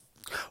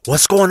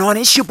What's going on?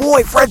 It's your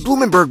boy, Fred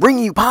Blumenberg,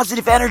 bringing you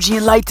positive energy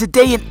and light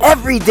today and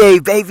every day,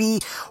 baby.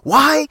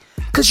 Why?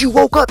 Because you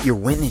woke up, you're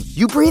winning.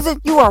 You breathing,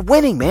 you are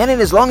winning, man.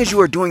 And as long as you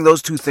are doing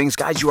those two things,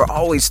 guys, you are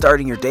always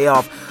starting your day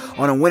off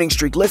on a winning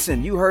streak.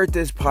 Listen, you heard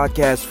this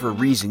podcast for a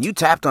reason. You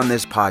tapped on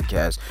this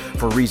podcast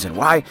for a reason.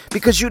 Why?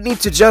 Because you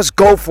need to just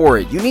go for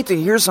it. You need to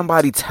hear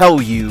somebody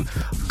tell you,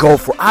 go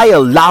for it. I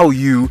allow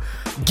you,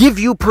 give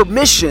you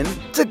permission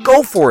to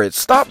go for it.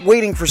 Stop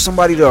waiting for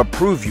somebody to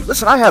approve you.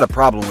 Listen, I had a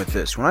problem with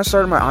this. When I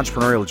started my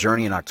entrepreneurial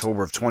journey in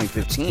October of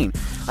 2015,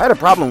 I had a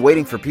problem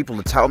waiting for people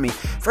to tell me,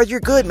 Fred, you're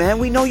good, man.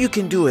 We know you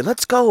can do it.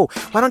 Let's go.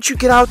 Why don't you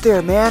get out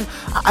there, man?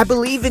 I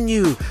believe in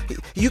you.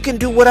 You can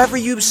do whatever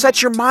you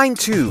set your mind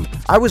to.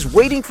 I was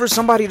waiting for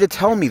somebody to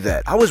tell me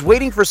that. I was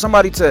waiting for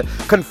somebody to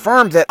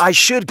confirm that I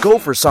should go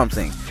for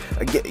something.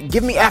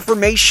 Give me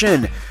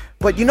affirmation.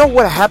 But you know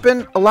what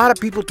happened? A lot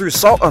of people threw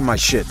salt on my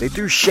shit. They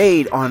threw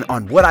shade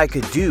on what I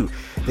could do.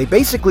 They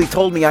basically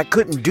told me I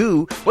couldn't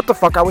do what the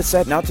fuck I was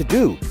setting out to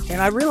do. And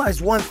I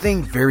realized one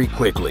thing very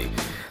quickly.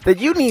 That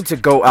you need to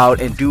go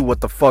out and do what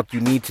the fuck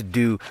you need to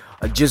do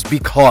just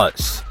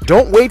because.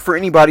 Don't wait for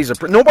nobody's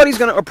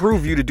going to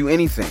approve you to do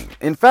anything.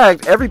 In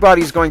fact,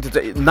 everybody's going to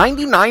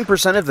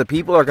 99% of the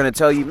people are going to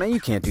tell you, man, you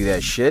can't do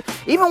that shit.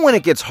 Even when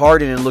it gets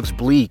hard and it looks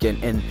bleak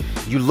and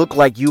you look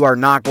like you are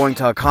not going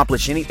to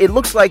accomplish anything, it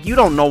looks like you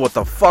don't know what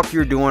the fuck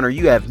you're doing or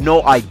you have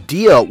no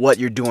idea what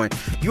you're doing.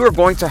 You are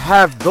going to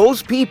have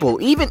those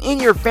people, even in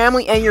your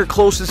family and your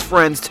closest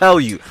friends, tell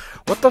you,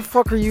 what the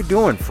fuck are you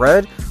doing,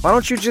 Fred? Why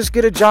don't you just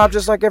get a job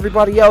just like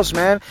everybody else,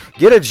 man?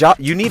 Get a job.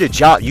 You need a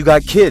job. You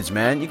got kids,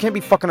 man. You can't be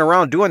fucking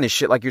around doing this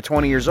shit like you're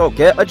 20 years old.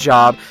 Get a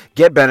job,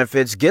 get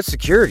benefits, get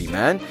security,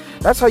 man.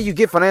 That's how you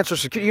get financial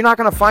security. You're not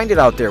going to find it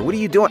out there. What are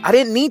you doing? I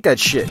didn't need that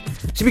shit.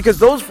 See, because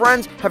those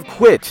friends have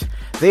quit.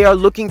 They are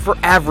looking for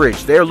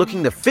average. They are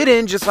looking to fit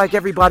in just like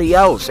everybody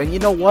else. And you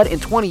know what? In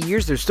 20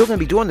 years, they're still going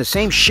to be doing the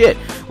same shit.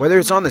 Whether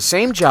it's on the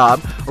same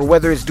job or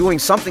whether it's doing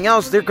something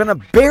else, they're going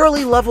to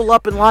barely level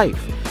up in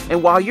life.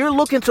 And while you're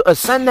looking to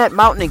ascend that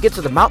mountain and get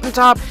to the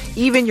mountaintop,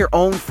 even your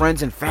own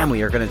friends and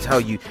family are going to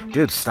tell you,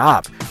 dude,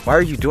 stop. Why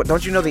are you doing?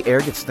 Don't you know the air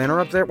gets thinner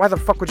up there? Why the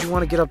fuck would you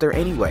want to get up there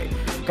anyway?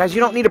 Guys, you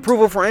don't need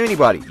approval from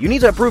anybody. You need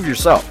to approve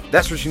yourself.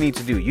 That's what you need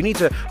to do. You need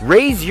to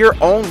raise your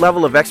own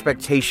level of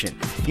expectation.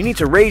 You need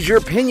to raise your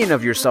opinion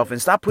of yourself and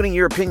stop putting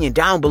your opinion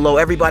down below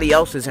everybody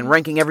else's and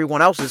ranking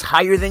everyone else's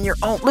higher than your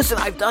own. Listen,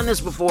 I've done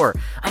this before.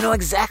 I know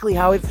exactly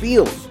how it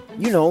feels.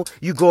 You know,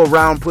 you go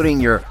around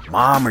putting your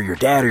mom or your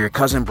dad or your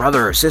cousin,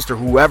 brother or sister,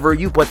 whoever,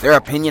 you put their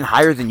opinion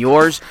higher than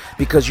yours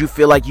because you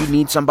feel like you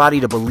need somebody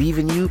to believe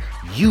in you.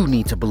 You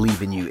need to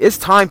believe in you. It's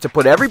time to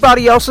put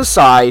everybody else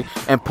aside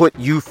and put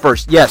you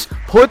first. Yes,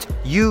 put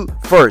you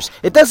first.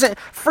 It doesn't,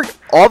 for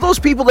all those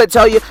people that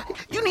tell you,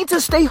 you need to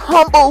stay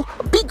humble,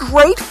 be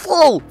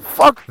grateful.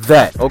 Fuck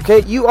that,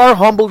 okay? You are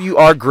humble, you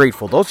are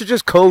grateful. Those are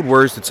just code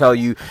words to tell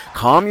you,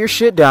 calm your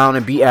shit down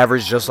and be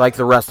average just like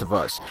the rest of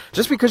us.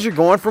 Just because you're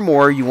going for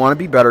more, you want to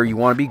be better, you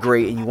want to be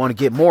great, and you want to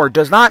get more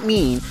does not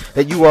mean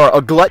that you are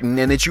a glutton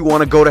and that you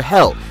want to go to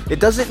hell. It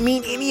doesn't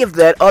mean any of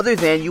that other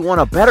than you want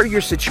to better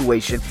your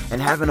situation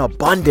and have an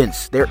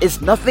abundance. There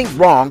is nothing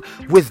wrong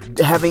with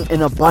having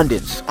an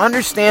abundance.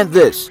 Understand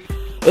this.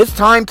 It's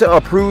time to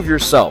approve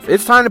yourself.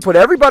 It's time to put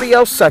everybody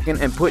else second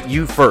and put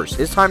you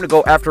first. It's time to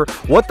go after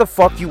what the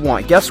fuck you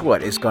want. Guess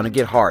what? It's going to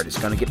get hard. It's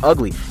going to get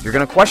ugly. You're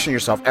going to question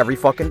yourself every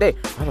fucking day.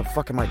 Why the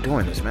fuck am I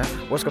doing this, man?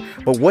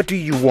 But what do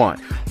you want?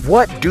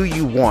 What do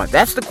you want?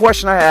 That's the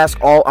question I ask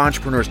all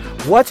entrepreneurs.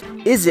 What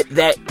is it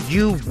that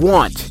you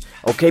want?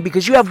 Okay,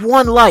 because you have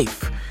one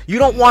life. You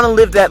don't want to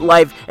live that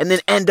life and then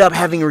end up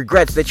having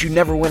regrets that you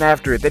never went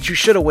after it, that you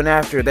should have went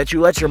after it, that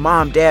you let your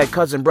mom, dad,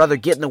 cousin, brother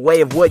get in the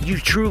way of what you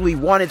truly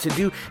wanted to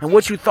do and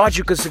what you thought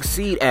you could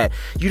succeed at.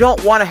 You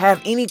don't want to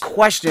have any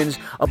questions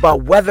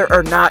about whether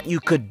or not you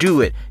could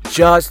do it.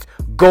 Just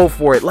go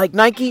for it. Like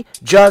Nike,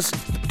 just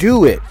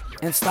do it.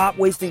 And stop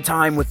wasting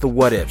time with the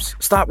what ifs.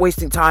 Stop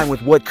wasting time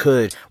with what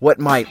could, what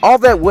might. All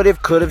that what if,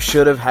 could have,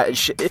 should have,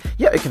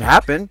 yeah, it can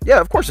happen.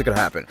 Yeah, of course it could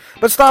happen.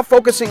 But stop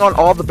focusing on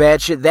all the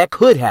bad shit that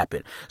could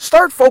happen.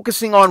 Start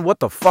focusing on what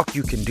the fuck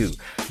you can do.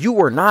 You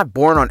were not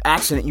born on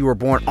accident. You were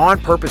born on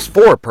purpose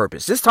for a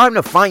purpose. It's time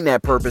to find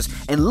that purpose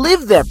and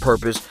live that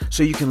purpose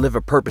so you can live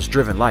a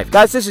purpose-driven life.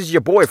 Guys, this is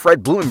your boy,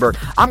 Fred Blumenberg.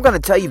 I'm going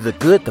to tell you the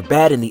good, the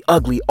bad, and the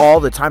ugly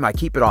all the time. I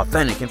keep it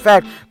authentic. In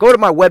fact, go to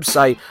my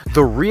website,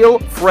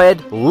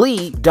 therealfredlee.com.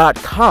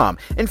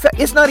 In fact,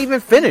 it's not even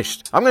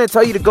finished. I'm going to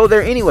tell you to go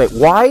there anyway.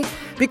 Why?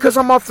 Because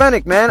I'm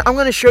authentic, man. I'm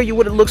going to show you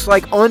what it looks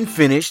like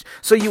unfinished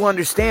so you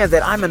understand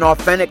that I'm an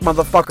authentic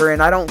motherfucker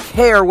and I don't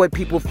care what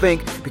people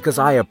think because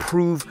I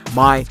approve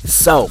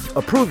myself.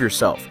 Approve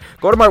yourself.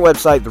 Go to my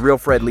website,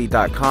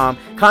 therealfredlee.com.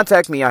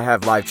 Contact me. I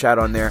have live chat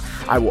on there.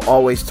 I will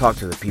always talk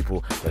to the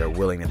people that are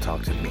willing to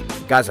talk to me.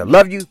 Guys, I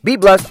love you. Be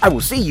blessed. I will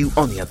see you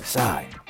on the other side.